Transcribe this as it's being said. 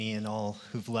and all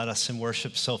who've led us in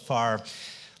worship so far.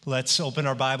 Let's open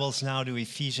our Bibles now to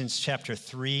Ephesians chapter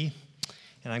 3,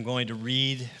 and I'm going to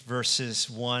read verses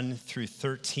 1 through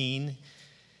 13.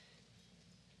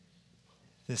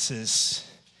 This is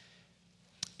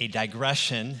a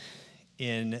digression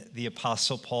in the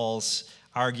Apostle Paul's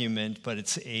argument, but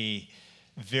it's a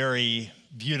very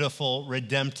beautiful,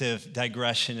 redemptive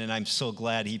digression, and I'm so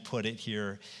glad he put it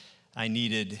here. I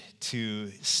needed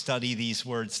to study these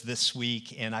words this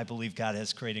week, and I believe God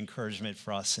has great encouragement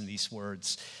for us in these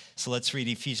words. So let's read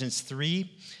Ephesians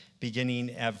 3,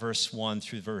 beginning at verse 1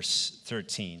 through verse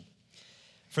 13.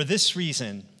 For this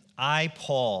reason, I,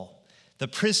 Paul, the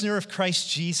prisoner of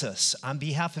Christ Jesus, on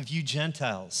behalf of you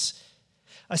Gentiles,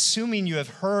 assuming you have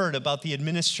heard about the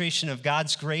administration of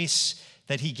God's grace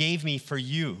that he gave me for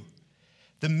you,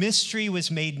 the mystery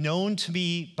was made known to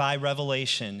me by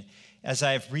revelation, as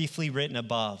I have briefly written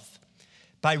above.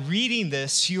 By reading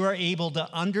this, you are able to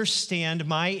understand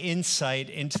my insight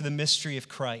into the mystery of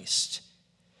Christ.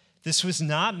 This was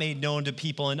not made known to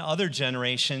people in other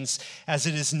generations, as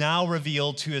it is now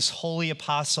revealed to his holy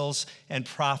apostles and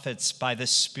prophets by the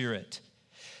Spirit.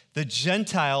 The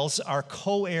Gentiles are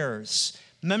co-heirs,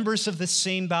 members of the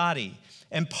same body,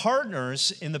 and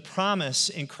partners in the promise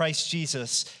in Christ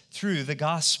Jesus through the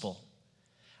gospel.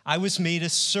 I was made a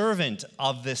servant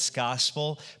of this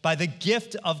gospel by the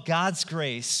gift of God's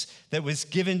grace that was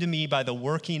given to me by the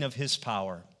working of his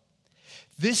power.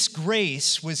 This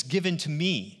grace was given to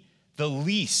me, the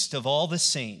least of all the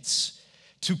saints,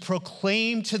 to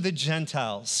proclaim to the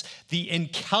Gentiles the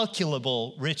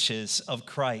incalculable riches of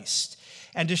Christ,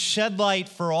 and to shed light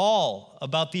for all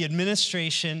about the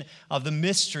administration of the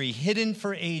mystery hidden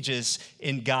for ages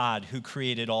in God who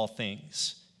created all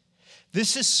things.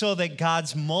 This is so that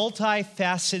God's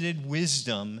multifaceted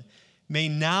wisdom may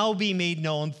now be made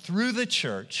known through the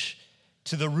church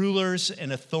to the rulers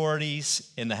and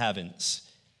authorities in the heavens.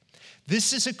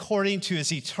 This is according to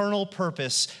his eternal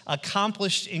purpose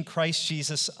accomplished in Christ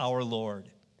Jesus our Lord.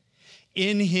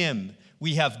 In him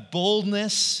we have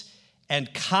boldness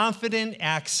and confident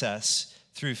access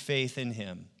through faith in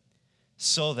him.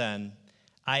 So then,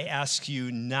 I ask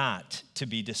you not to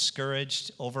be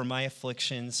discouraged over my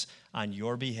afflictions on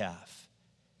your behalf,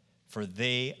 for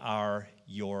they are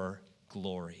your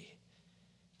glory.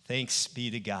 Thanks be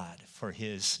to God for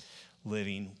his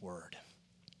living word.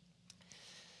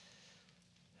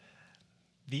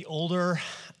 The older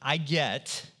I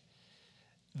get,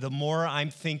 the more I'm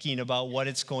thinking about what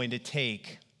it's going to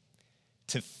take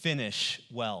to finish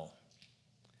well.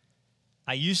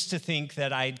 I used to think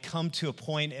that I'd come to a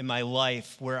point in my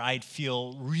life where I'd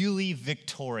feel really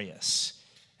victorious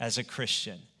as a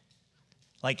Christian.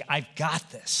 Like, I've got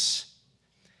this.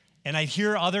 And I'd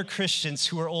hear other Christians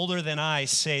who are older than I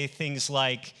say things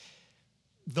like,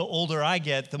 the older I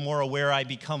get, the more aware I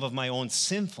become of my own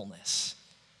sinfulness.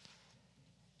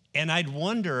 And I'd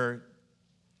wonder,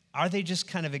 are they just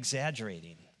kind of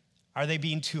exaggerating? Are they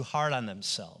being too hard on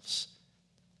themselves?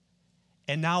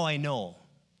 And now I know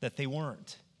that they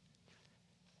weren't.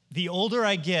 The older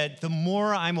I get, the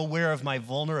more I'm aware of my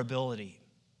vulnerability,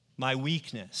 my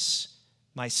weakness,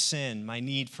 my sin, my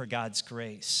need for God's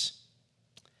grace.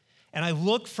 And I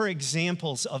look for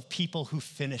examples of people who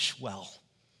finish well.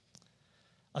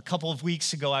 A couple of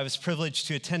weeks ago, I was privileged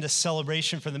to attend a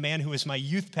celebration for the man who was my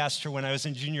youth pastor when I was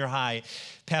in junior high,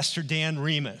 Pastor Dan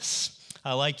Remus.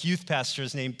 I like youth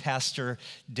pastors named Pastor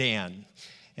Dan.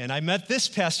 And I met this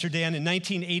Pastor Dan in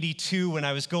 1982 when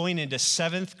I was going into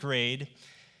 7th grade.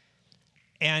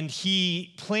 And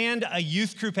he planned a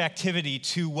youth group activity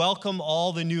to welcome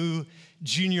all the new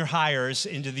junior hires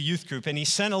into the youth group. And he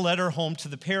sent a letter home to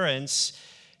the parents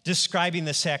describing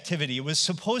this activity. It was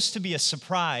supposed to be a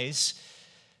surprise,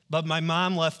 but my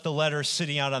mom left the letter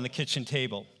sitting out on the kitchen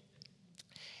table.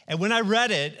 And when I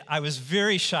read it, I was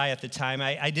very shy at the time.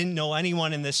 I didn't know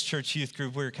anyone in this church youth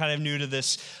group. We were kind of new to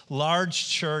this large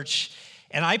church.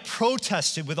 And I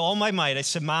protested with all my might. I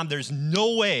said, Mom, there's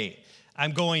no way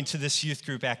I'm going to this youth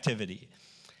group activity.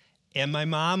 And my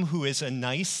mom, who is a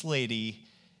nice lady,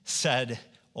 said,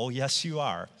 oh, yes, you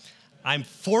are. I'm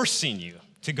forcing you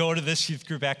to go to this youth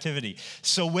group activity.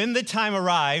 So when the time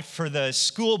arrived for the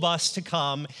school bus to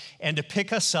come and to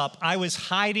pick us up, I was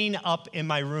hiding up in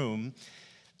my room.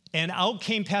 And out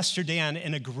came Pastor Dan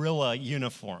in a gorilla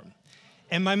uniform.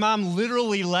 And my mom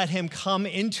literally let him come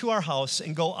into our house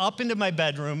and go up into my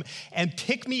bedroom and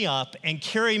pick me up and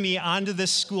carry me onto this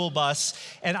school bus.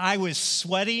 And I was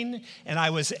sweating and I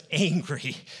was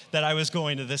angry that I was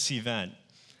going to this event.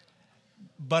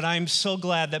 But I'm so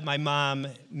glad that my mom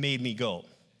made me go,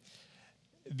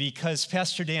 because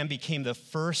Pastor Dan became the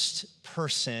first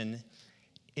person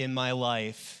in my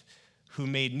life who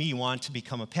made me want to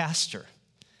become a pastor.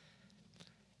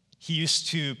 He used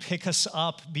to pick us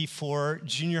up before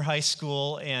junior high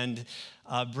school and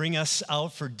bring us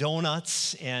out for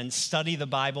donuts and study the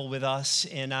Bible with us.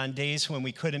 And on days when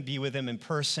we couldn't be with him in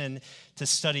person to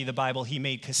study the Bible, he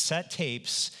made cassette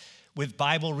tapes with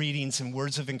Bible readings and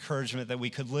words of encouragement that we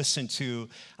could listen to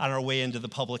on our way into the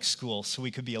public school so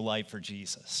we could be a light for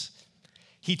Jesus.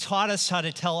 He taught us how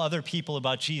to tell other people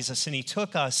about Jesus, and he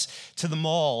took us to the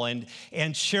mall and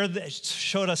showed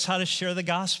us how to share the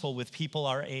gospel with people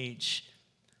our age.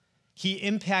 He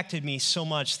impacted me so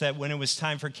much that when it was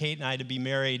time for Kate and I to be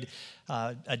married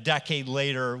a decade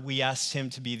later, we asked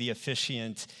him to be the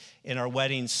officiant in our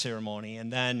wedding ceremony.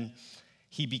 And then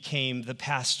he became the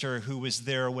pastor who was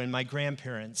there when my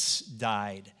grandparents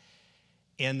died.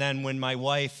 And then when my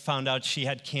wife found out she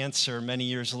had cancer many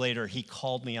years later, he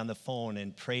called me on the phone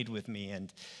and prayed with me.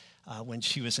 And when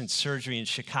she was in surgery in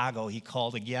Chicago, he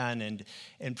called again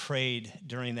and prayed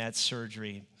during that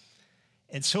surgery.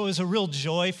 And so it was a real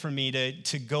joy for me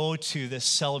to go to this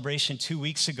celebration 2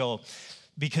 weeks ago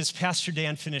because Pastor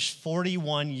Dan finished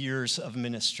 41 years of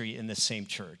ministry in the same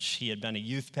church. He had been a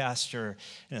youth pastor,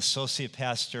 an associate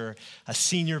pastor, a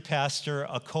senior pastor,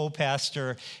 a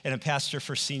co-pastor, and a pastor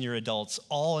for senior adults,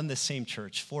 all in the same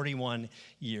church, 41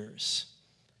 years.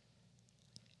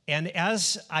 And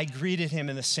as I greeted him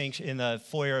in the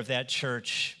foyer of that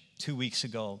church 2 weeks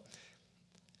ago,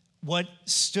 what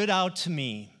stood out to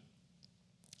me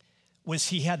was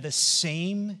he had the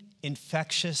same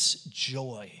infectious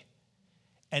joy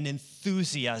and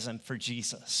enthusiasm for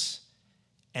Jesus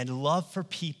and love for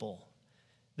people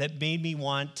that made me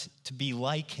want to be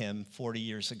like him 40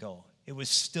 years ago. It was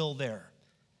still there,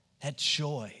 that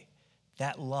joy,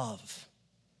 that love.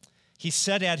 He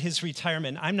said at his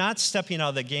retirement, "I'm not stepping out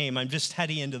of the game, I'm just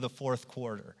heading into the fourth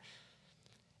quarter."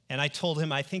 And I told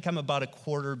him, "I think I'm about a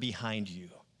quarter behind you,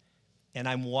 and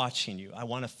I'm watching you. I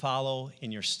want to follow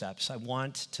in your steps. I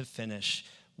want to finish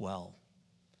well."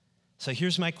 So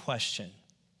here's my question.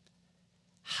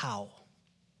 How?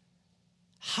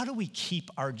 How do we keep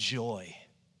our joy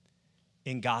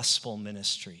in gospel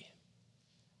ministry?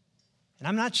 And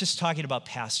I'm not just talking about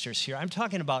pastors here. I'm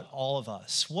talking about all of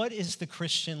us. What is the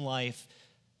Christian life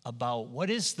about? What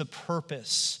is the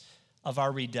purpose of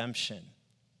our redemption?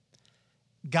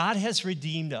 God has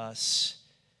redeemed us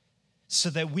so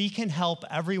that we can help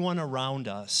everyone around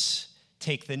us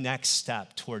take the next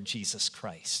step toward Jesus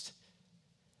Christ.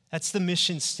 That's the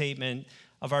mission statement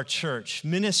of our church.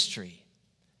 Ministry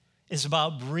is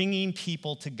about bringing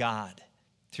people to God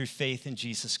through faith in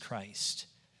Jesus Christ.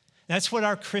 That's what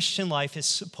our Christian life is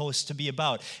supposed to be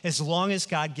about, as long as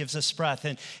God gives us breath.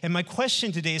 And my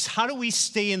question today is, how do we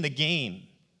stay in the game?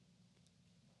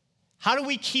 How do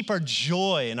we keep our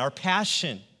joy and our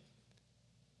passion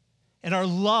and our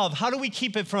love? How do we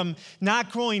keep it from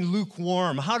not growing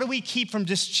lukewarm? How do we keep from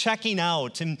just checking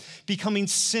out and becoming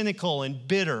cynical and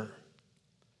bitter?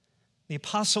 The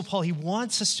Apostle Paul, he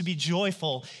wants us to be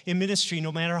joyful in ministry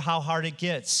no matter how hard it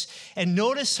gets. And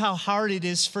notice how hard it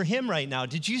is for him right now.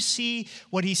 Did you see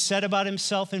what he said about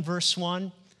himself in verse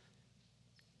 1?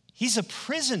 He's a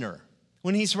prisoner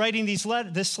when he's writing this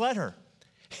letter.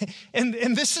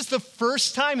 And this is the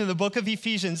first time in the book of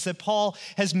Ephesians that Paul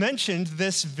has mentioned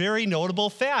this very notable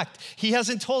fact. He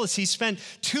hasn't told us. He spent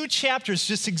 2 chapters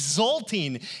just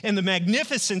exulting in the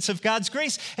magnificence of God's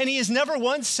grace, and he has never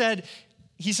once said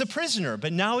he's a prisoner.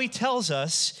 But now he tells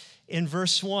us in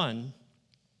verse 1,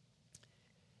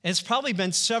 and it's probably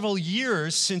been several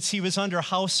years since he was under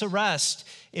house arrest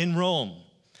in Rome.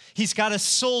 He's got a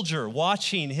soldier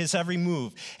watching his every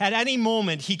move. At any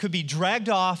moment, he could be dragged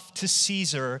off to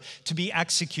Caesar to be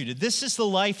executed. This is the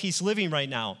life he's living right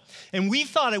now. And we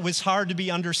thought it was hard to be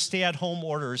under stay-at-home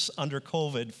orders under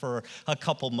COVID for a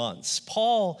couple months.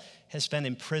 Paul has been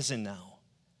in prison now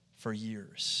for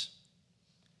years.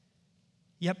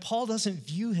 Yet Paul doesn't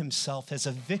view himself as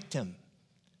a victim.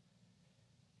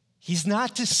 He's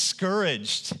not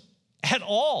discouraged at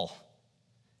all.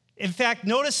 In fact,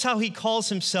 notice how he calls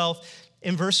himself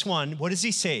in verse 1. What does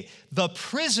he say? The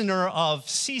prisoner of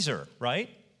Caesar, right?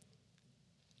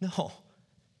 No.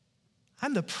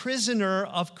 I'm the prisoner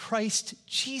of Christ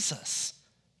Jesus.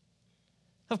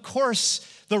 Of course,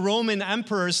 the Roman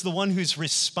emperor is the one who's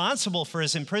responsible for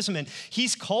his imprisonment.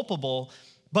 He's culpable.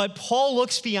 But Paul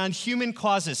looks beyond human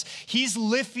causes. He's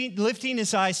lifting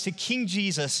his eyes to King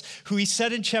Jesus, who he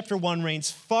said in chapter 1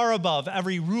 reigns far above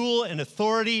every rule and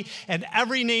authority and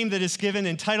every name that is given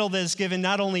and title that is given,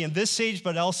 not only in this age,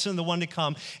 but also in the one to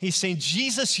come. He's saying,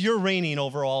 Jesus, you're reigning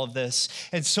over all of this.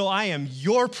 And so I am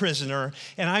your prisoner,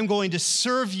 and I'm going to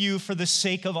serve you for the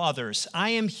sake of others.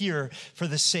 I am here for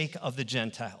the sake of the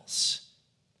Gentiles.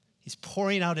 He's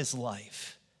pouring out his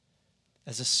life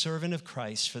as a servant of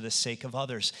Christ for the sake of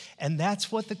others. And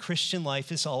that's what the Christian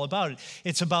life is all about.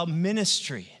 It's about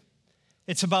ministry.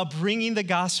 It's about bringing the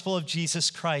gospel of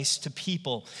Jesus Christ to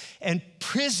people. And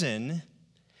prison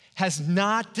has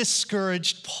not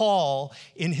discouraged Paul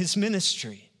in his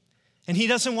ministry. And he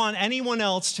doesn't want anyone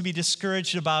else to be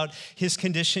discouraged about his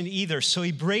condition either. So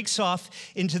he breaks off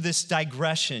into this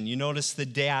digression. You notice the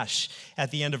dash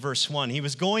at the end of verse 1. He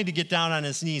was going to get down on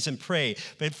his knees and pray.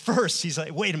 But first, he's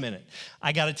like, wait a minute.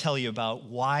 I got to tell you about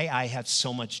why I have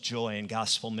so much joy in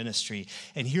gospel ministry.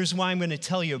 And here's why I'm going to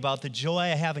tell you about the joy I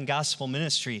have in gospel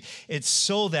ministry. It's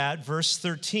so that, verse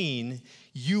 13,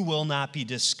 you will not be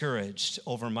discouraged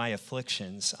over my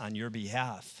afflictions on your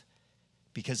behalf,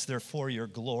 because they're for your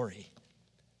glory.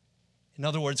 In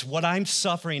other words, what I'm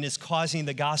suffering is causing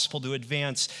the gospel to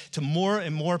advance to more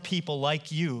and more people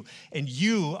like you, and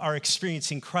you are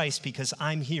experiencing Christ because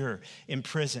I'm here in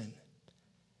prison.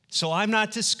 So I'm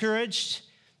not discouraged,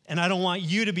 and I don't want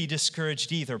you to be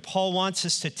discouraged either. Paul wants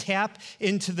us to tap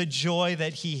into the joy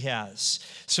that he has.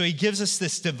 So he gives us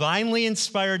this divinely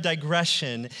inspired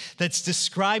digression that's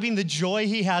describing the joy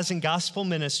he has in gospel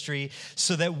ministry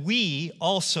so that we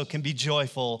also can be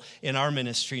joyful in our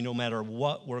ministry no matter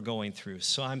what we're going through.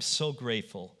 So I'm so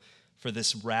grateful for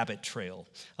this rabbit trail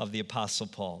of the Apostle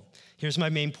Paul. Here's my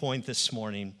main point this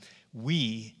morning.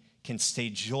 We can stay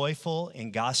joyful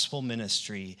in gospel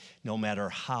ministry no matter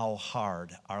how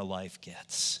hard our life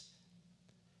gets.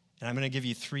 And I'm going to give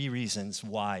you 3 reasons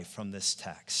why from this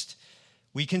text.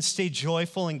 We can stay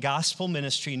joyful in gospel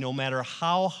ministry no matter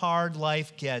how hard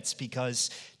life gets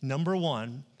because, number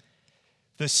 1,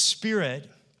 the Spirit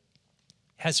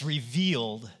has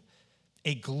revealed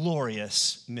a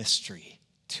glorious mystery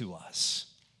to us.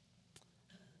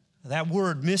 That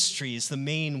word mystery is the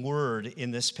main word in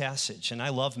this passage, and I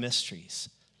love mysteries.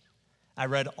 I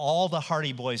read all the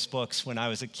Hardy Boys books when I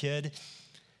was a kid.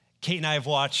 Kate and I have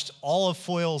watched all of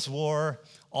Foyle's War,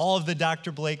 all of the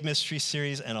Dr. Blake mystery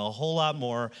series, and a whole lot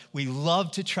more. We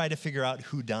love to try to figure out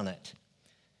who done it.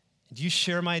 Do you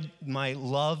share my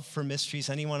love for mysteries?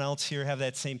 Anyone else here have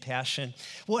that same passion?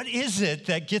 What is it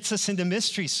that gets us into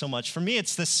mysteries so much? For me,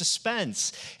 it's the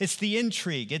suspense. It's the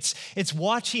intrigue. It's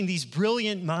watching these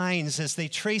brilliant minds as they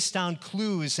trace down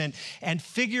clues and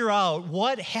figure out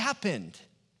what happened.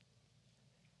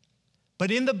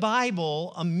 But in the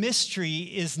Bible, a mystery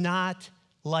is not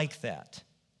like that.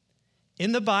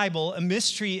 In the Bible, a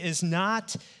mystery is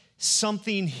not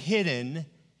something hidden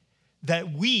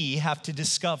that we have to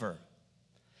discover.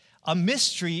 A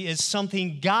mystery is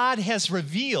something God has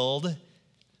revealed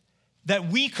that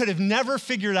we could have never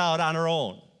figured out on our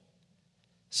own.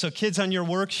 So kids, on your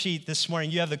worksheet this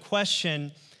morning, you have the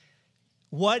question,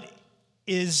 what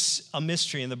is a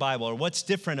mystery in the Bible? Or what's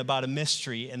different about a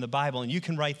mystery in the Bible? And you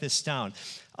can write this down.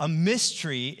 A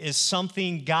mystery is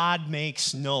something God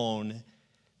makes known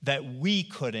that we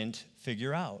couldn't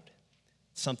figure out.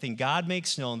 Something God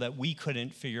makes known that we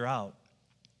couldn't figure out.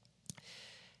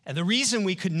 And the reason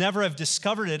we could never have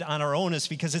discovered it on our own is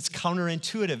because it's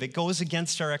counterintuitive. It goes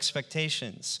against our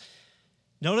expectations.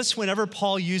 Notice whenever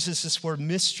Paul uses this word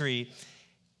mystery,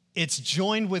 it's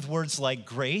joined with words like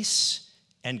grace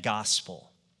and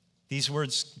gospel. These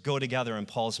words go together in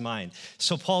Paul's mind.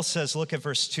 So Paul says, look at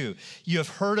verse 2. You have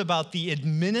heard about the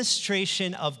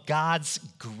administration of God's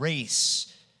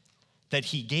grace that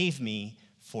he gave me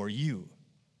for you.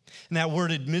 And that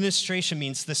word administration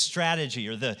means the strategy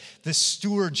or the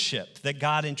stewardship that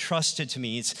God entrusted to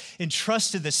me. He's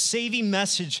entrusted the saving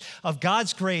message of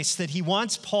God's grace that he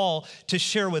wants Paul to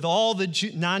share with all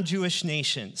the non-Jewish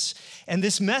nations. And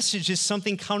this message is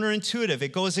something counterintuitive.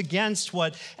 It goes against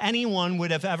what anyone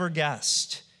would have ever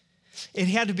guessed. It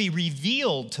had to be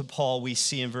revealed to Paul, we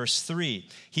see in verse 3.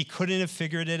 He couldn't have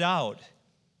figured it out.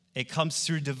 It comes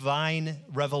through divine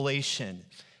revelation,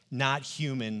 not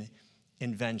human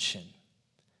invention.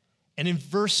 And in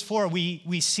verse 4,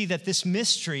 we see that this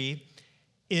mystery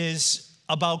is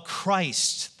about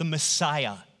Christ, the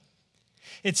Messiah.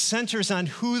 It centers on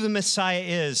who the Messiah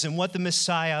is and what the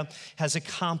Messiah has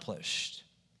accomplished.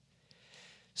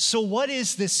 So what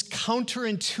is this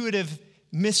counterintuitive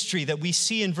mystery that we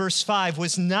see in verse 5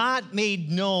 was not made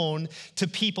known to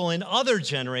people in other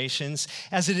generations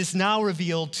as it is now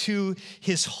revealed to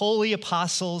his holy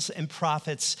apostles and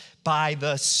prophets by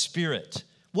the Spirit.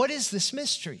 What is this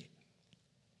mystery?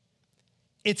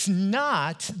 It's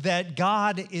not that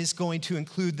God is going to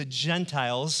include the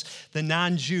Gentiles, the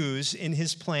non-Jews, in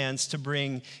his plans to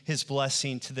bring his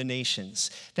blessing to the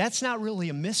nations. That's not really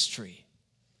a mystery.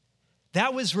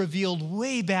 That was revealed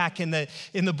way back in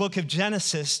the book of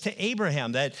Genesis to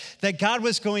Abraham, that God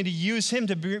was going to use him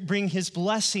to bring his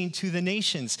blessing to the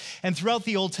nations. And throughout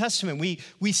the Old Testament,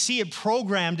 we see it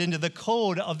programmed into the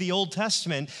code of the Old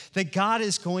Testament that God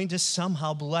is going to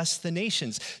somehow bless the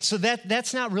nations. So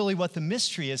that's not really what the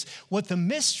mystery is. What the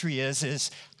mystery is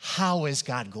how is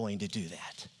God going to do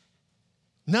that?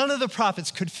 None of the prophets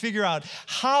could figure out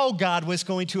how God was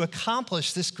going to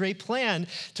accomplish this great plan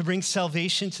to bring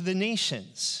salvation to the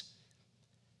nations.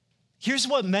 Here's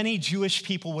what many Jewish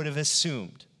people would have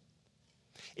assumed.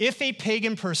 If a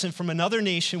pagan person from another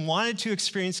nation wanted to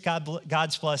experience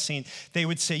God's blessing, they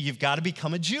would say, you've got to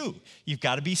become a Jew. You've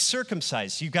got to be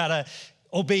circumcised. You've got to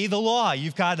obey the law.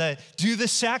 You've got to do the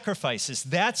sacrifices.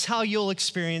 That's how you'll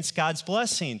experience God's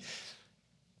blessing.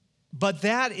 But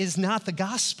that is not the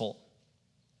gospel.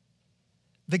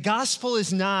 The gospel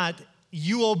is not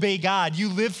you obey God, you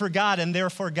live for God, and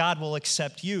therefore God will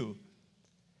accept you.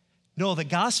 No, the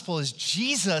gospel is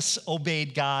Jesus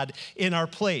obeyed God in our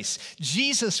place.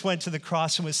 Jesus went to the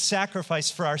cross and was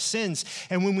sacrificed for our sins.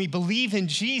 And when we believe in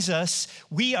Jesus,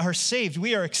 we are saved.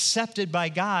 We are accepted by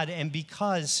God. And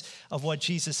because of what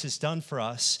Jesus has done for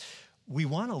us, we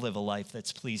want to live a life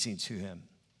that's pleasing to him.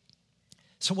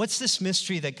 So what's this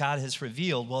mystery that God has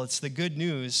revealed? Well, it's the good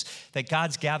news that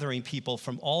God's gathering people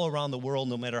from all around the world,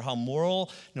 no matter how moral,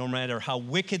 no matter how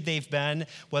wicked they've been,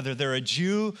 whether they're a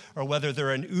Jew or whether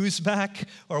they're an Uzbek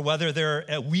or whether they're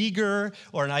a Uyghur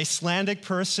or an Icelandic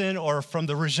person or from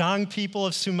the Rajang people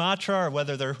of Sumatra or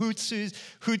whether they're Hutus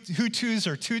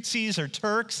or Tutsis or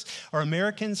Turks or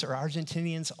Americans or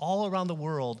Argentinians, all around the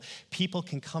world, people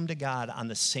can come to God on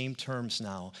the same terms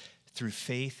now. Through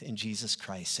faith in Jesus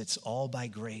Christ. It's all by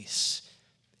grace.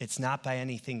 It's not by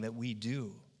anything that we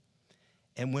do.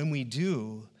 And when we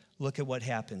do, look at what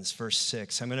happens. Verse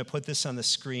 6. I'm going to put this on the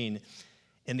screen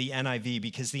in the NIV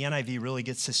because the NIV really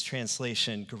gets this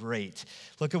translation great.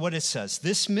 Look at what it says.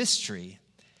 This mystery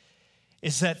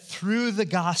is that through the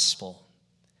gospel,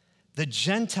 the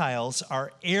Gentiles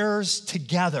are heirs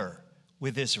together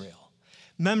with Israel,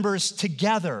 members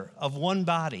together of one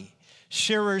body,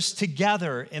 sharers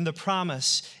together in the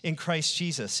promise in Christ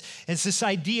Jesus. It's this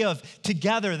idea of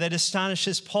together that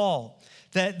astonishes Paul,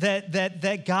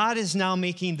 that God is now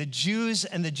making the Jews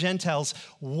and the Gentiles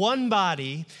one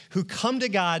body who come to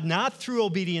God not through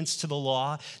obedience to the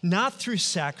law, not through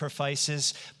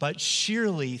sacrifices, but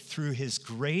sheerly through his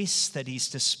grace that he's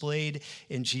displayed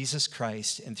in Jesus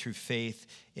Christ and through faith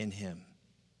in him.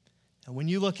 And when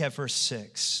you look at verse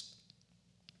 6,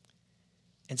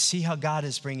 and see how God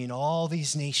is bringing all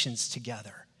these nations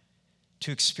together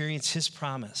to experience his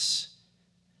promise,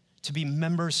 to be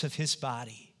members of his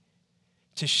body,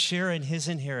 to share in his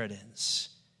inheritance.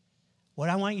 What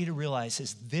I want you to realize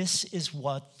is this is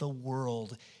what the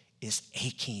world is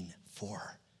aching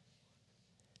for.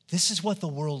 This is what the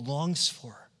world longs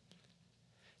for.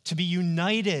 To be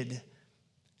united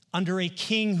under a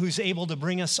king who's able to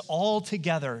bring us all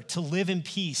together to live in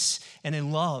peace and in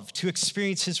love, to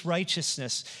experience his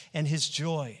righteousness and his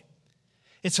joy.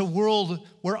 It's a world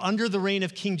where under the reign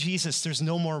of King Jesus, there's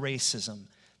no more racism.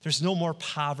 There's no more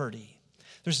poverty.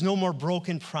 There's no more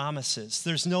broken promises.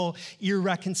 There's no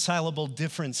irreconcilable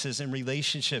differences in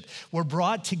relationship. We're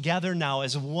brought together now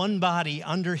as one body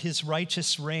under his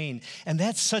righteous reign. And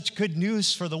that's such good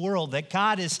news for the world, that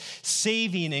God is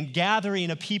saving and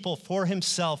gathering a people for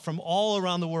himself from all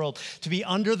around the world to be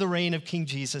under the reign of King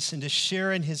Jesus and to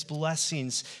share in his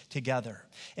blessings together.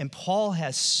 And Paul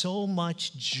has so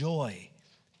much joy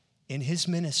in his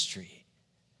ministry,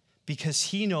 because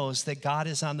he knows that God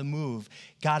is on the move.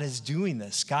 God is doing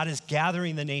this. God is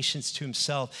gathering the nations to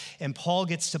himself. And Paul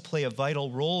gets to play a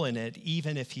vital role in it,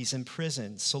 even if he's in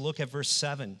prison. So look at verse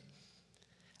 7.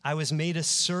 I was made a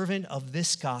servant of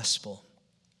this gospel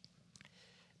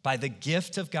by the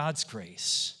gift of God's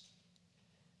grace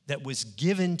that was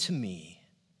given to me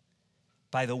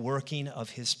by the working of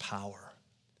his power.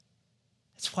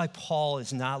 That's why Paul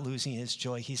is not losing his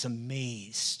joy. He's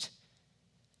amazed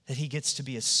that he gets to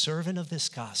be a servant of this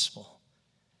gospel.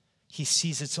 He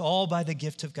sees it's all by the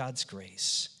gift of God's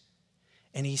grace.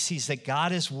 And he sees that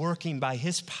God is working by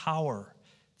his power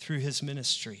through his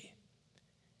ministry.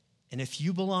 And if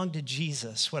you belong to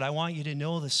Jesus, what I want you to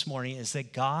know this morning is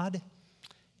that God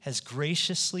has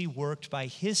graciously worked by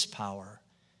his power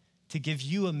to give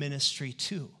you a ministry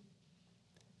too.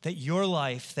 that your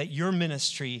life, that your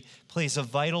ministry plays a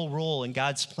vital role in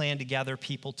God's plan to gather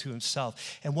people to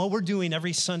himself. And what we're doing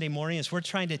every Sunday morning is we're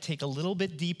trying to take a little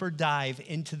bit deeper dive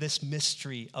into this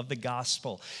mystery of the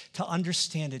gospel, to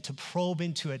understand it, to probe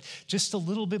into it just a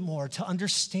little bit more, to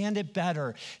understand it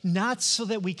better, not so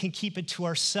that we can keep it to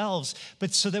ourselves,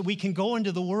 but so that we can go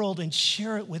into the world and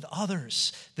share it with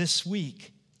others this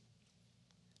week,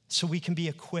 so we can be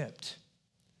equipped.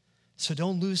 So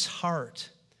don't lose heart,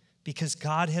 because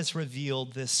God has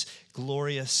revealed this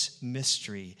glorious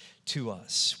mystery to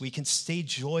us. We can stay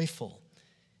joyful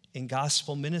in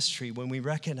gospel ministry when we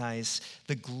recognize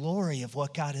the glory of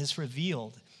what God has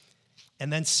revealed.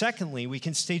 And then secondly, we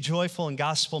can stay joyful in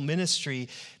gospel ministry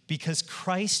because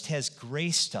Christ has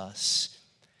graced us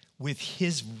with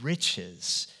his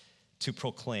riches to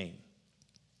proclaim.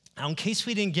 Now, in case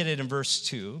we didn't get it in verse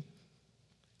 2,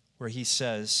 where he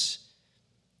says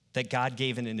that God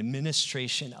gave an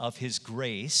administration of his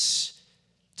grace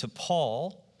to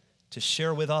Paul to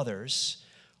share with others,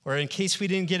 or in case we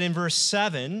didn't get in verse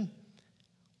 7,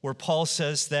 where Paul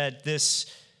says that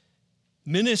this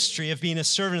ministry of being a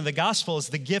servant of the gospel is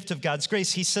the gift of God's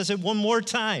grace, he says it one more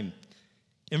time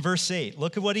in verse 8.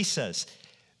 Look at what he says.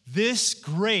 This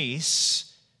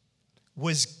grace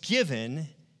was given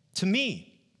to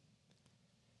me.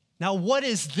 Now, what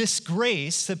is this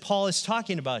grace that Paul is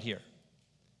talking about here?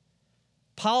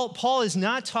 Paul is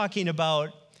not talking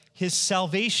about his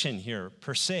salvation here,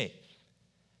 per se.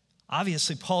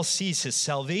 Obviously, Paul sees his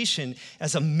salvation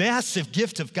as a massive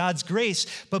gift of God's grace,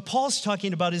 but Paul's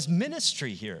talking about his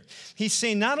ministry here. He's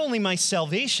saying not only my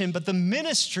salvation, but the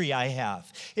ministry I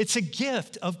have. It's a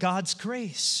gift of God's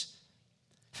grace.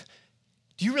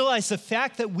 Do you realize the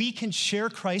fact that we can share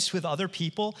Christ with other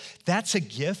people, that's a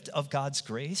gift of God's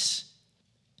grace?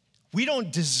 We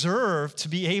don't deserve to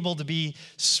be able to be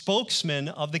spokesmen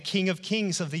of the King of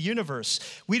Kings of the universe.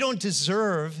 We don't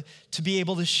deserve to be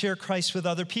able to share Christ with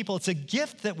other people. It's a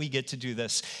gift that we get to do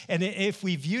this. And if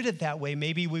we viewed it that way,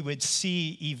 maybe we would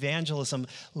see evangelism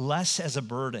less as a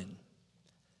burden,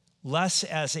 less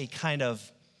as a kind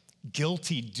of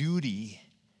guilty duty,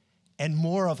 and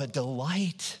more of a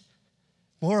delight,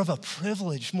 more of a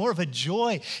privilege, more of a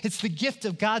joy. It's the gift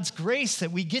of God's grace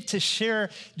that we get to share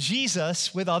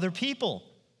Jesus with other people.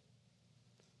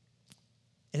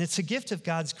 And it's a gift of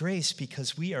God's grace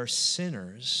because we are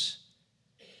sinners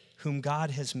whom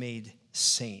God has made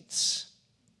saints.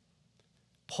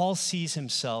 Paul sees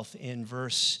himself in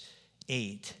verse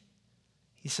 8.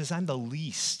 He says, I'm the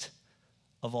least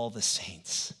of all the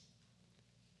saints.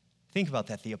 Think about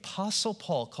that. The Apostle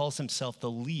Paul calls himself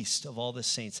the least of all the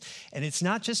saints. And it's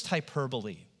not just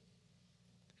hyperbole.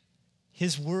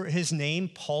 His name,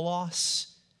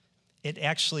 Paulos, it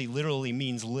actually literally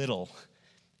means little.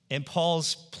 And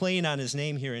Paul's playing on his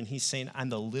name here, and he's saying, I'm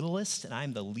the littlest and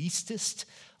I'm the leastest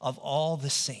of all the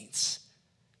saints.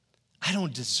 I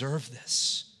don't deserve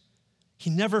this. He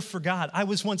never forgot. I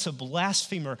was once a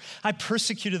blasphemer. I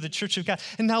persecuted the church of God.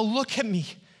 And now look at me.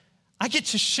 I get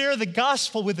to share the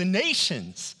gospel with the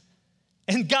nations.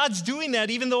 And God's doing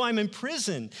that even though I'm in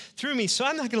prison through me. So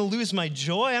I'm not going to lose my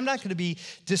joy. I'm not going to be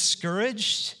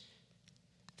discouraged.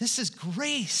 This is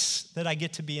grace that I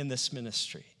get to be in this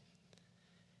ministry.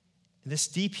 And this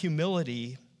deep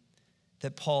humility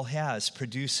that Paul has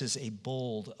produces a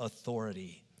bold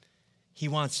authority. He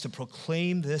wants to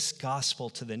proclaim this gospel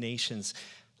to the nations.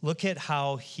 Look at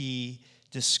how he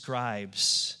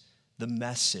describes the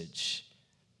message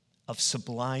of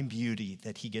sublime beauty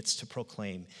that he gets to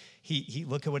proclaim. He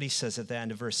look at what he says at the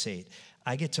end of verse 8.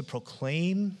 I get to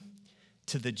proclaim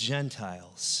to the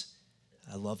Gentiles,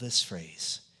 I love this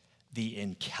phrase, the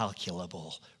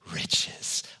incalculable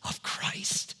riches of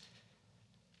Christ.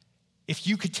 If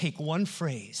you could take one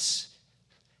phrase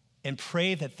and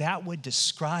pray that that would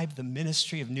describe the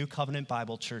ministry of New Covenant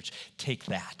Bible Church, take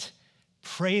that.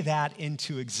 Pray that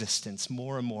into existence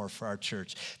more and more for our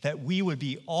church, that we would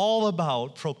be all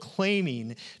about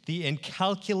proclaiming the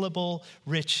incalculable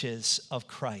riches of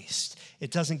Christ. It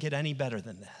doesn't get any better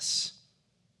than this.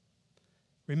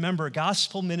 Remember,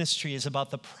 gospel ministry is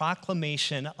about the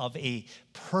proclamation of a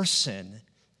person,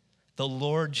 the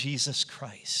Lord Jesus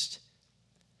Christ.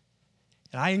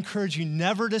 And I encourage you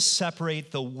never to separate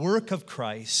the work of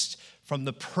Christ from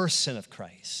the person of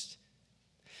Christ.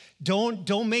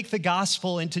 Don't make the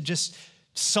gospel into just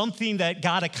something that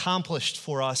God accomplished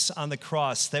for us on the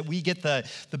cross, that we get the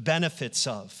benefits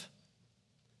of.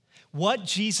 What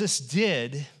Jesus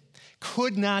did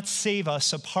could not save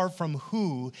us apart from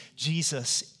who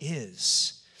Jesus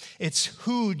is. It's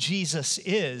who Jesus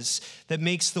is that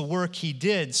makes the work he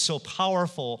did so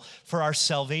powerful for our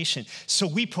salvation. So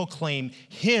we proclaim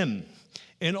him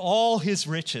in all his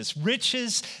riches,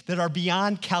 riches that are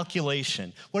beyond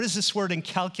calculation. What does this word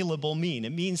incalculable mean?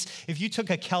 It means if you took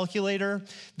a calculator,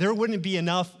 there wouldn't be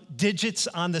enough digits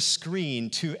on the screen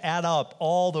to add up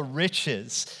all the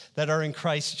riches that are in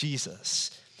Christ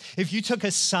Jesus. If you took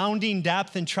a sounding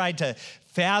depth and tried to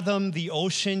fathom the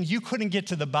ocean, you couldn't get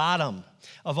to the bottom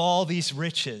of all these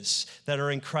riches that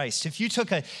are in Christ. If you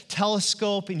took a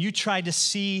telescope and you tried to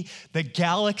see the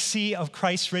galaxy of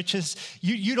Christ's riches,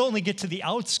 you'd only get to the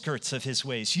outskirts of his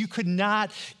ways. You could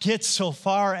not get so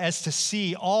far as to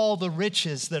see all the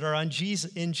riches that are in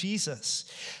Jesus.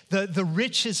 The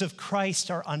riches of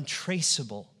Christ are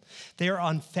untraceable. They are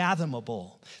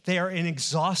unfathomable. They are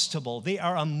inexhaustible. They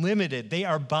are unlimited. They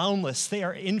are boundless. They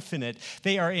are infinite.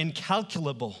 They are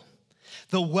incalculable.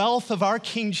 The wealth of our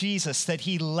King Jesus that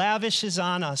he lavishes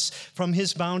on us from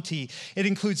his bounty, it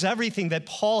includes everything that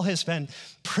Paul has been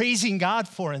praising God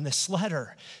for in this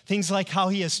letter. Things like how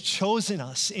he has chosen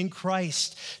us in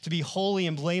Christ to be holy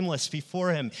and blameless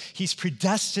before him. He's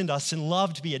predestined us in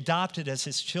love to be adopted as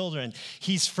his children.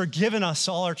 He's forgiven us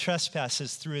all our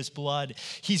trespasses through his blood.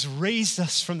 He's raised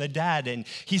us from the dead, and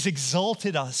he's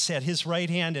exalted us at his right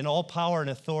hand in all power and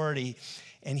authority.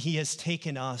 And he has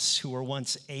taken us who were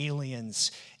once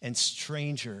aliens and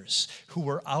strangers, who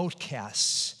were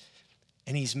outcasts,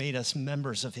 and he's made us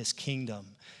members of his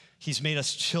kingdom. He's made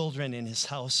us children in his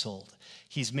household.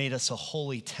 He's made us a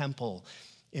holy temple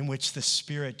in which the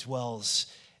Spirit dwells.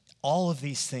 All of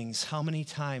these things, how many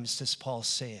times does Paul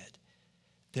say it?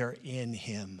 They're in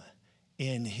him,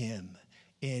 in him,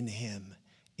 in him,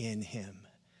 in him.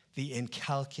 The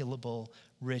incalculable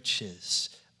riches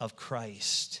of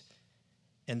Christ.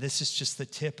 And this is just the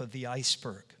tip of the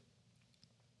iceberg.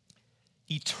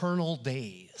 Eternal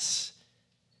days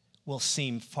will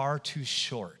seem far too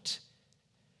short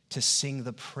to sing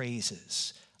the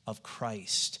praises of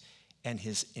Christ and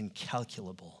his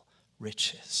incalculable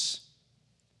riches.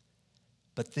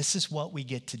 But this is what we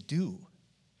get to do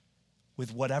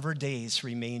with whatever days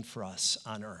remain for us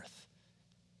on earth.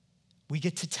 We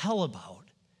get to tell about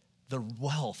the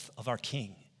wealth of our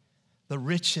King, the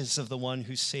riches of the one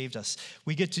who saved us.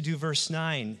 We get to do verse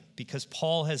 9 because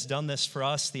Paul has done this for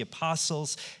us. The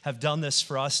apostles have done this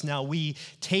for us. Now we,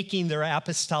 taking their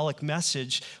apostolic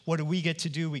message, what do we get to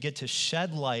do? We get to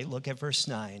shed light. Look at verse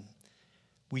 9.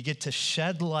 We get to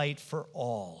shed light for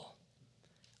all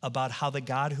about how the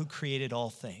God who created all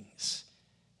things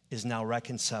is now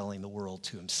reconciling the world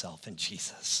to himself in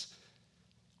Jesus.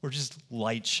 We're just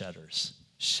light shedders,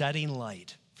 shedding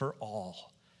light for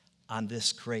all on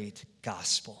this great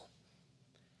gospel.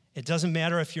 It doesn't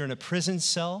matter if you're in a prison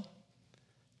cell,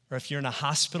 or if you're in a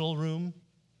hospital room,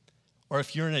 or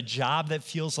if you're in a job that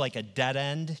feels like a dead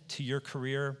end to your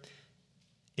career.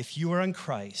 If you are in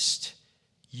Christ,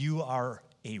 you are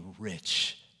a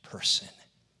rich person.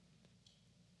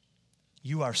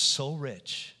 You are so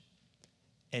rich,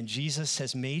 and Jesus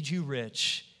has made you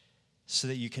rich so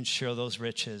that you can share those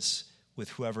riches with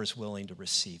whoever is willing to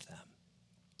receive them.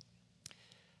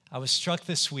 I was struck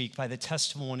this week by the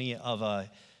testimony of a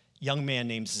young man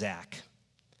named Zach.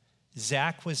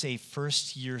 Zach was a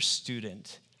first-year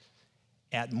student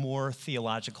at Moore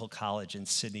Theological College in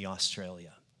Sydney,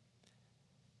 Australia.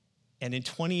 And in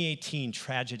 2018,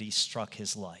 tragedy struck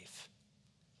his life.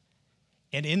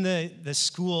 And in the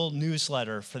school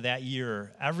newsletter for that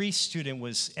year, every student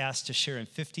was asked to share in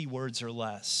 50 words or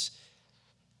less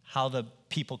how the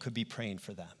people could be praying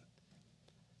for them.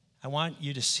 I want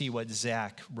you to see what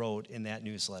Zach wrote in that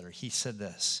newsletter. He said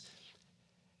this: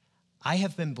 I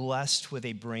have been blessed with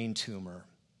a brain tumor,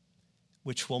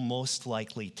 which will most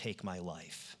likely take my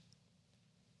life.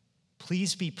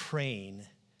 Please be praying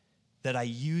that I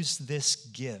use this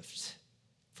gift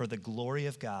for the glory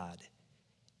of God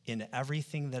in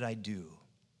everything that I do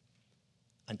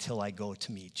until I go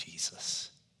to meet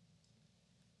Jesus.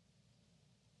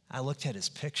 I looked at his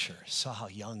picture, saw how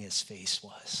young his face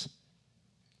was.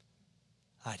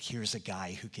 Here's a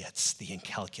guy who gets the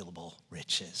incalculable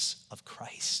riches of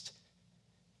Christ.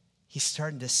 He's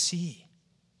starting to see.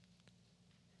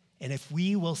 And if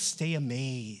we will stay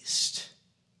amazed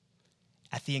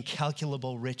at the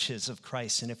incalculable riches of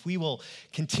Christ, and if we will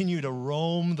continue to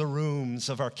roam the rooms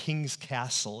of our King's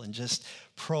castle and just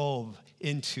probe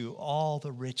into all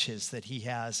the riches that he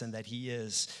has and that he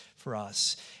is for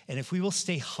us, and if we will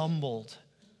stay humbled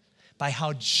by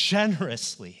how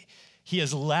generously he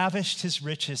has lavished his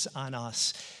riches on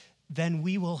us, then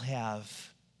we will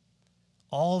have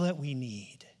all that we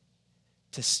need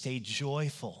to stay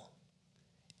joyful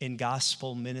in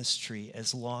gospel ministry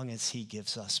as long as he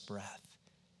gives us breath.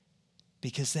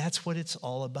 Because that's what it's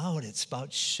all about. It's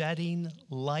about shedding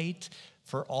light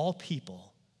for all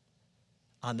people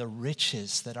on the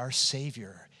riches that our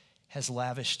Savior has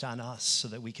lavished on us so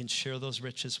that we can share those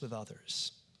riches with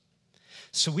others.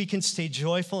 So we can stay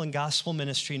joyful in gospel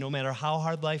ministry no matter how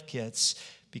hard life gets,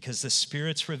 because the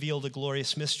Spirit's revealed a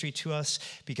glorious mystery to us,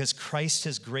 because Christ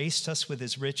has graced us with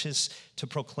his riches to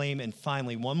proclaim. And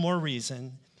finally, one more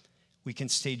reason we can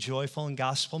stay joyful in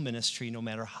gospel ministry no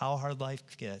matter how hard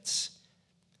life gets.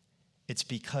 It's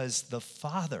because the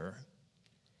Father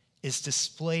is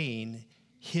displaying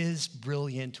his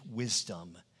brilliant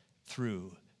wisdom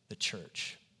through the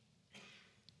church.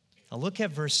 Now look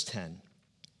at verse 10.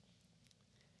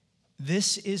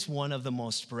 This is one of the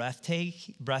most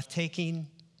breathtaking,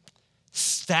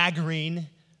 staggering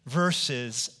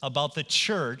verses about the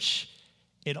church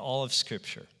in all of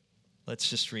Scripture. Let's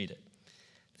just read it.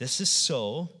 This is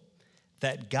so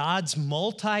that God's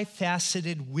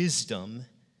multifaceted wisdom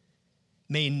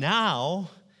may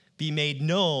now be made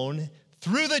known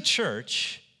through the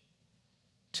church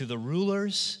to the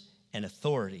rulers and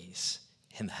authorities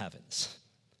in the heavens.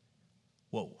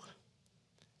 Whoa.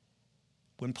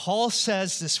 When Paul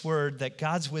says this word that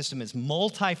God's wisdom is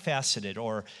multifaceted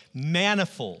or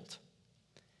manifold,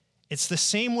 it's the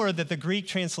same word that the Greek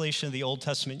translation of the Old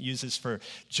Testament uses for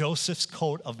Joseph's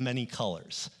coat of many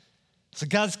colors. So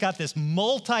God's got this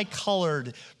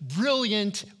multicolored,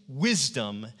 brilliant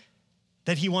wisdom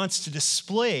that he wants to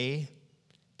display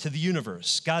to the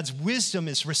universe. God's wisdom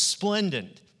is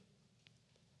resplendent.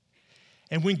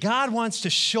 And when God wants to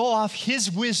show off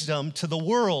his wisdom to the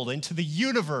world and to the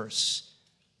universe,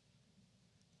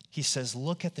 he says,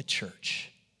 look at the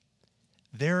church.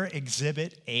 They're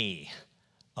exhibit A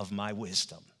of my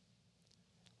wisdom.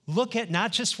 Look at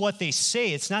not just what they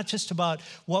say. It's not just about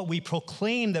what we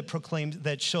proclaim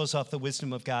that shows off the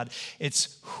wisdom of God.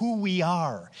 It's who we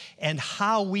are and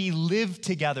how we live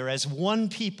together as one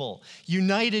people,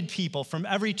 united people from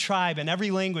every tribe and every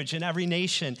language and every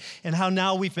nation, and how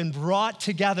now we've been brought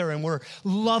together and we're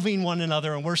loving one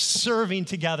another and we're serving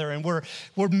together and we're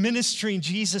ministering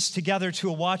Jesus together to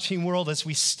a watching world as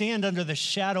we stand under the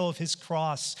shadow of his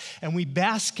cross and we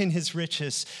bask in his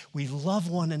riches. We love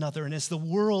one another, and as the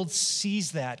world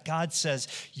sees that, God says,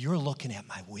 you're looking at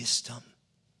my wisdom.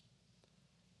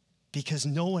 Because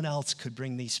no one else could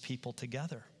bring these people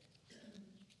together.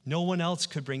 No one else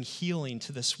could bring healing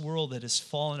to this world that has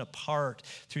fallen apart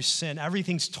through sin.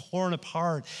 Everything's torn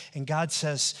apart, and God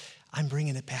says, I'm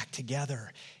bringing it back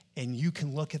together, and you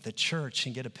can look at the church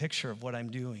and get a picture of what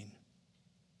I'm doing.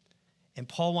 And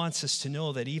Paul wants us to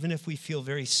know that even if we feel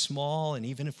very small and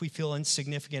even if we feel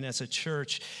insignificant as a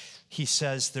church, he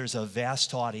says there's a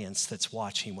vast audience that's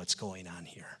watching what's going on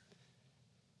here.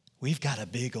 We've got a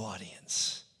big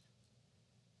audience.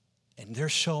 And they're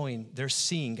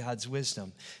seeing God's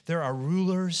wisdom. There are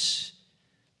rulers,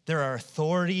 there are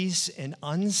authorities in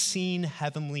unseen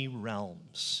heavenly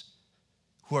realms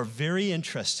who are very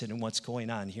interested in what's going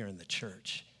on here in the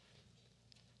church.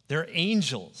 They're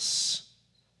angels.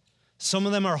 Some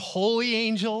of them are holy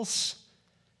angels.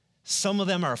 Some of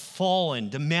them are fallen,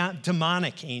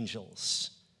 demonic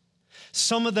angels.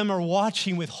 Some of them are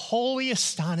watching with holy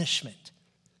astonishment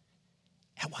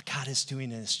at what God is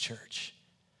doing in his church.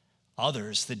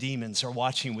 Others, the demons, are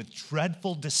watching with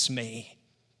dreadful dismay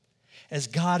as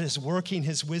God is working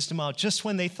his wisdom out. Just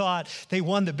when they thought they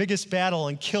won the biggest battle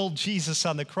and killed Jesus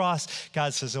on the cross,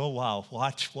 God says, oh, wow,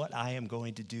 watch what I am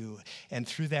going to do. And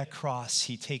through that cross,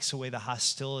 he takes away the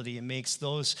hostility and makes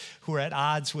those who are at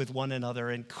odds with one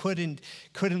another and couldn't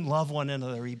love one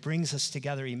another. He brings us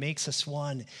together. He makes us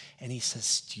one. And he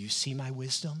says, do you see my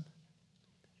wisdom?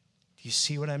 Do you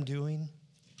see what I'm doing?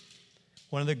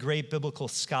 One of the great biblical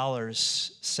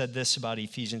scholars said this about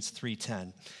Ephesians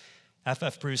 3:10.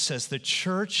 F.F. Bruce says, the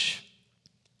church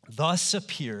thus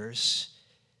appears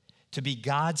to be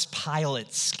God's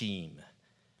pilot scheme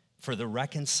for the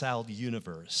reconciled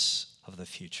universe of the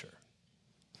future.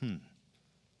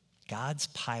 God's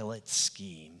pilot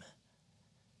scheme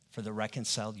for the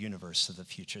reconciled universe of the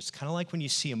future. It's kind of like when you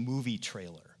see a movie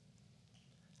trailer,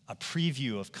 a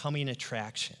preview of coming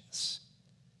attractions.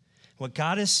 What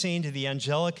God is saying to the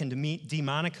angelic and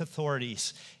demonic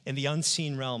authorities in the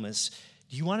unseen realm is,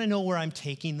 do you want to know where I'm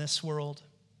taking this world?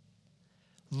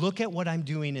 Look at what I'm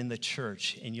doing in the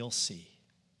church, and you'll see.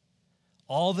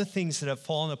 All the things that have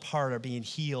fallen apart are being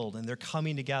healed, and they're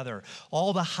coming together.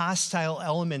 All the hostile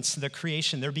elements in the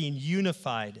creation, they're being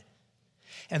unified.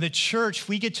 And the church,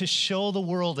 we get to show the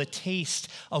world a taste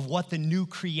of what the new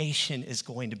creation is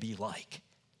going to be like.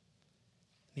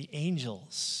 The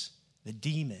angels, the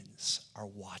demons are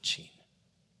watching.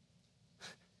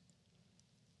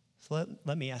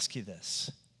 Let me ask you this.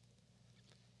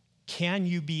 Can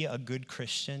you be a good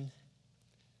Christian?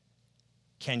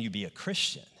 can you be a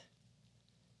Christian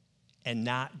and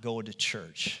not go to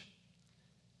church?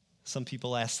 Some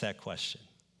people ask that question.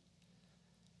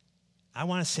 I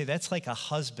want to say that's like a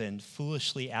husband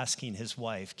foolishly asking his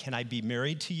wife, can I be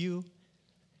married to you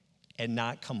and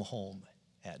not come home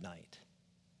at night?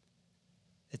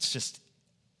 It's just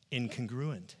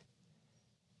incongruent.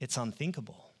 It's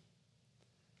unthinkable.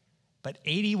 But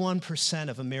 81%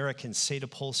 of Americans say to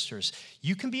pollsters,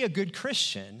 you can be a good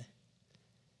Christian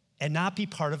and not be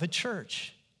part of a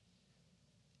church.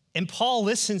 And Paul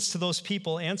listens to those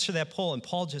people answer that poll, and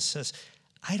Paul just says,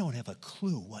 I don't have a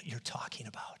clue what you're talking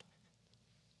about.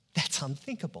 That's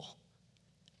unthinkable.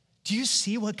 Do you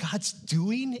see what God's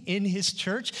doing in his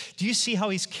church? Do you see how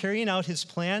he's carrying out his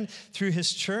plan through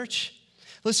his church?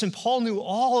 Listen, Paul knew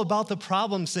all about the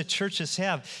problems that churches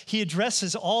have. He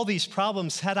addresses all these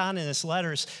problems head on in his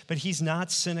letters, but he's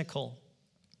not cynical.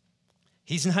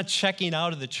 He's not checking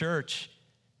out of the church.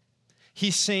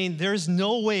 He's saying there's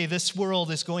no way this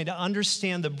world is going to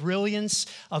understand the brilliance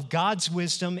of God's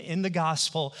wisdom in the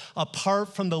gospel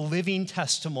apart from the living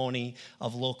testimony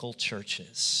of local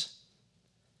churches.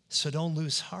 So don't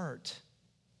lose heart.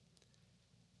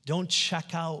 Don't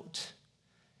check out.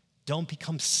 Don't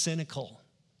become cynical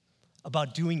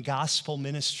about doing gospel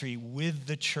ministry with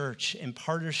the church in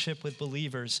partnership with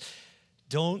believers.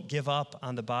 Don't give up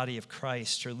on the body of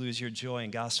Christ or lose your joy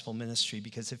in gospel ministry,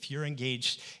 because if you're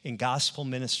engaged in gospel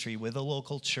ministry with a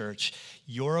local church,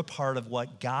 you're a part of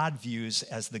what God views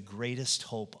as the greatest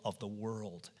hope of the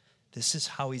world. This is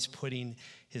how he's putting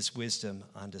his wisdom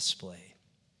on display.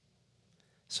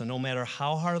 So no matter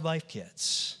how hard life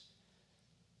gets,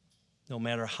 no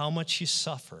matter how much you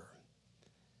suffer,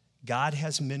 God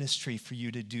has ministry for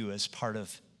you to do as part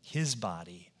of his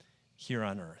body here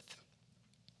on earth.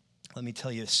 Let me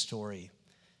tell you a story.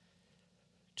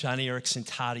 Johnny Erickson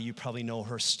Tada, you probably know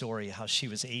her story, how she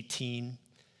was 18,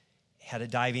 had a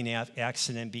diving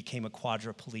accident, became a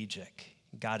quadriplegic.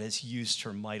 God has used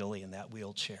her mightily in that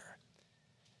wheelchair.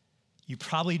 You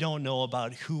probably don't know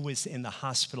about who was in the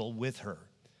hospital with her.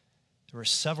 There were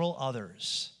several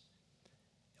others.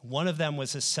 One of them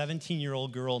was a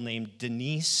 17-year-old girl named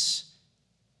Denise.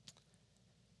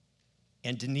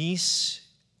 And Denise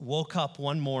woke up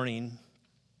one morning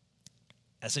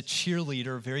as a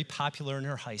cheerleader, very popular in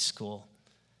her high school.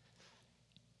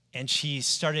 And she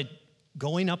started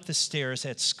going up the stairs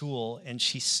at school, and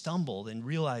she stumbled and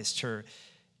realized her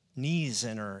knees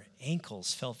and her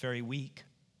ankles felt very weak.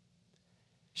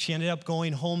 She ended up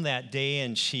going home that day,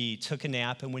 and she took a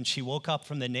nap, and when she woke up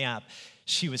from the nap,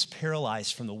 she was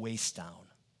paralyzed from the waist down.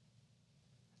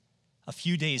 A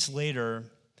few days later,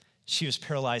 she was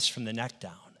paralyzed from the neck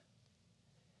down.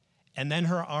 And then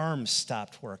her arms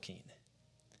stopped working.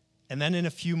 And then in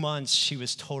a few months, she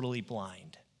was totally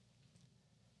blind.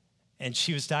 And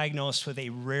she was diagnosed with a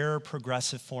rare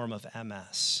progressive form of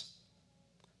MS.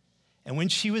 And when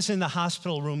she was in the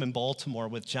hospital room in Baltimore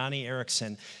with Johnny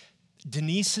Erickson,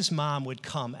 Denise's mom would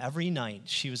come every night.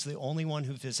 She was the only one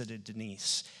who visited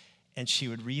Denise. And she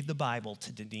would read the Bible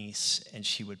to Denise, and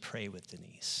she would pray with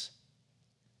Denise.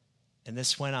 And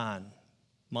this went on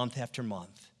month after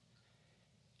month.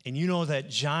 And you know that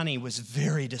Johnny was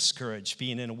very discouraged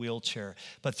being in a wheelchair.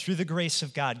 But through the grace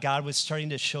of God, God was starting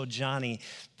to show Johnny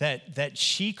that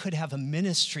she could have a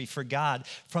ministry for God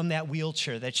from that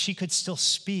wheelchair, that she could still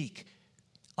speak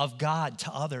of God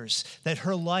to others, that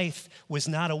her life was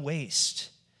not a waste.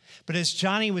 But as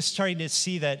Johnny was starting to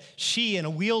see that she in a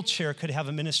wheelchair could have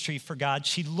a ministry for God,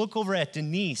 she'd look over at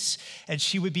Denise and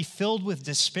she would be filled with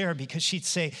despair because she'd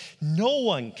say, no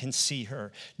one can see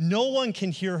her. No one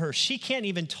can hear her. She can't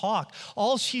even talk.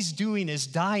 All she's doing is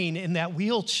dying in that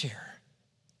wheelchair.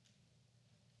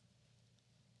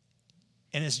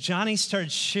 And as Johnny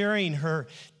started sharing her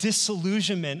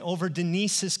disillusionment over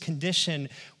Denise's condition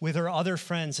with her other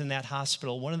friends in that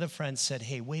hospital, one of the friends said,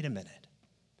 hey, wait a minute.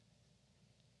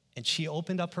 And she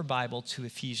opened up her Bible to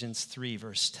Ephesians 3,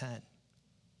 verse 10.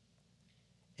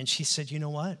 And she said, you know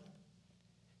what?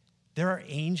 There are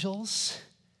angels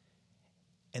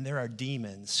and there are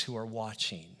demons who are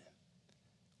watching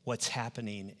what's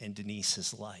happening in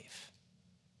Denise's life.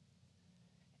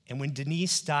 And when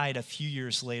Denise died a few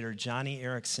years later, Johnny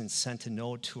Erickson sent a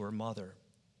note to her mother.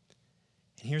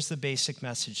 And here's the basic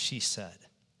message she said.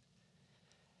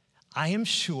 I am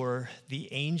sure the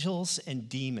angels and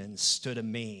demons stood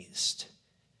amazed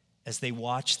as they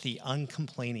watched the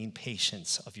uncomplaining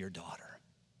patience of your daughter.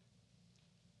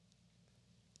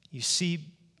 You see,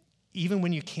 even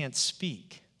when you can't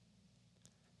speak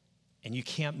and you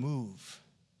can't move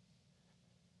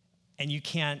and you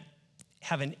can't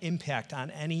have an impact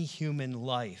on any human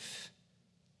life,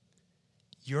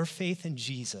 your faith in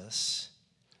Jesus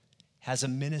has a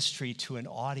ministry to an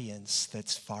audience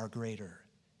that's far greater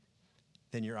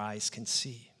than your eyes can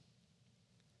see.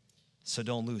 So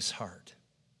don't lose heart.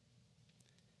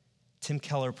 Tim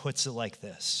Keller puts it like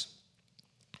this.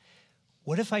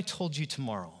 What if I told you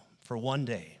tomorrow, for one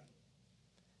day,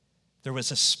 there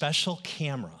was a special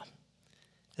camera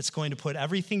that's going to put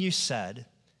everything you said,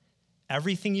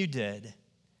 everything you did,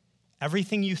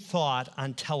 everything you thought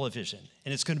on television,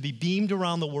 and it's going to be beamed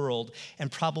around the world,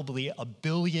 and probably 1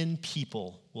 billion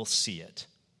people will see it?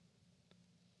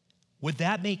 Would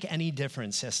that make any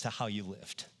difference as to how you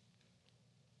lived?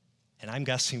 And I'm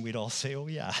guessing we'd all say, oh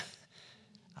yeah,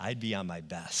 I'd be on my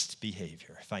best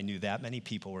behavior if I knew that many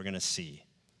people were going to see.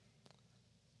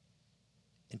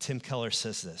 And Tim Keller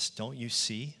says this, don't you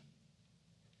see?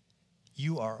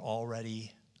 You are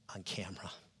already on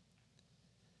camera.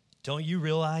 Don't you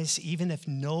realize, even if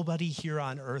nobody here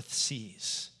on earth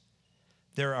sees,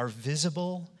 there are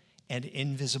visible and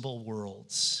invisible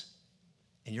worlds,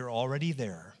 and you're already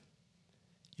there.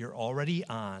 You're already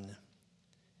on.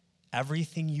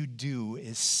 Everything you do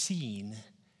is seen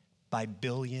by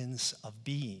billions of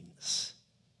beings.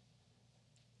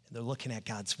 And they're looking at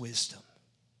God's wisdom.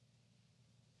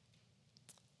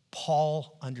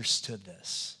 Paul understood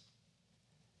this.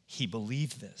 He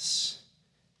believed this.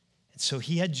 And so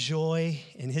he had joy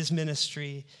in his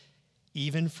ministry,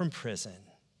 even from prison.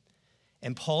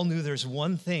 And Paul knew there's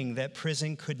one thing that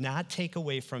prison could not take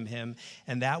away from him,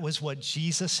 and that was what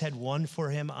Jesus had won for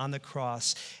him on the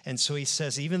cross. And so he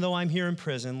says, even though I'm here in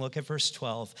prison, look at verse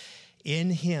 12,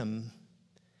 in him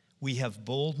we have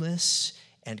boldness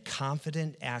and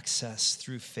confident access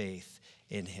through faith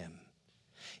in him.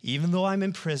 Even though I'm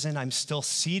in prison, I'm still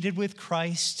seated with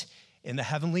Christ in the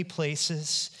heavenly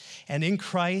places. And in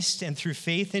Christ and through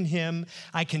faith in him,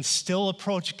 I can still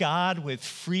approach God with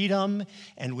freedom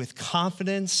and with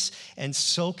confidence. And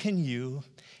so can you,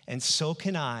 and so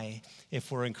can I,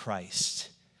 if we're in Christ.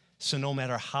 So no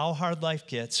matter how hard life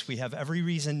gets, we have every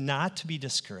reason not to be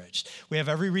discouraged. We have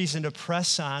every reason to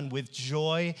press on with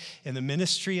joy in the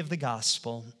ministry of the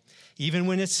gospel. Even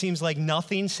when it seems like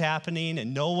nothing's happening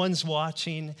and no one's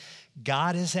watching,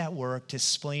 God is at work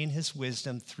displaying his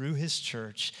wisdom through his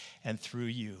church and through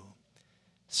you.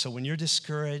 So when you're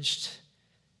discouraged,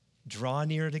 draw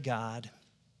near to God.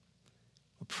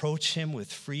 Approach him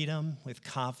with freedom, with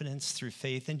confidence through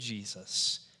faith in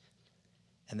Jesus.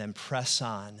 And then press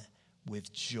on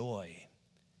with joy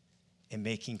in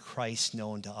making Christ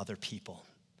known to other people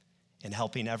and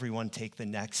helping everyone take the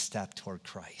next step toward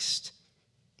Christ.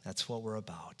 That's what we're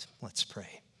about. Let's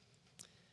pray.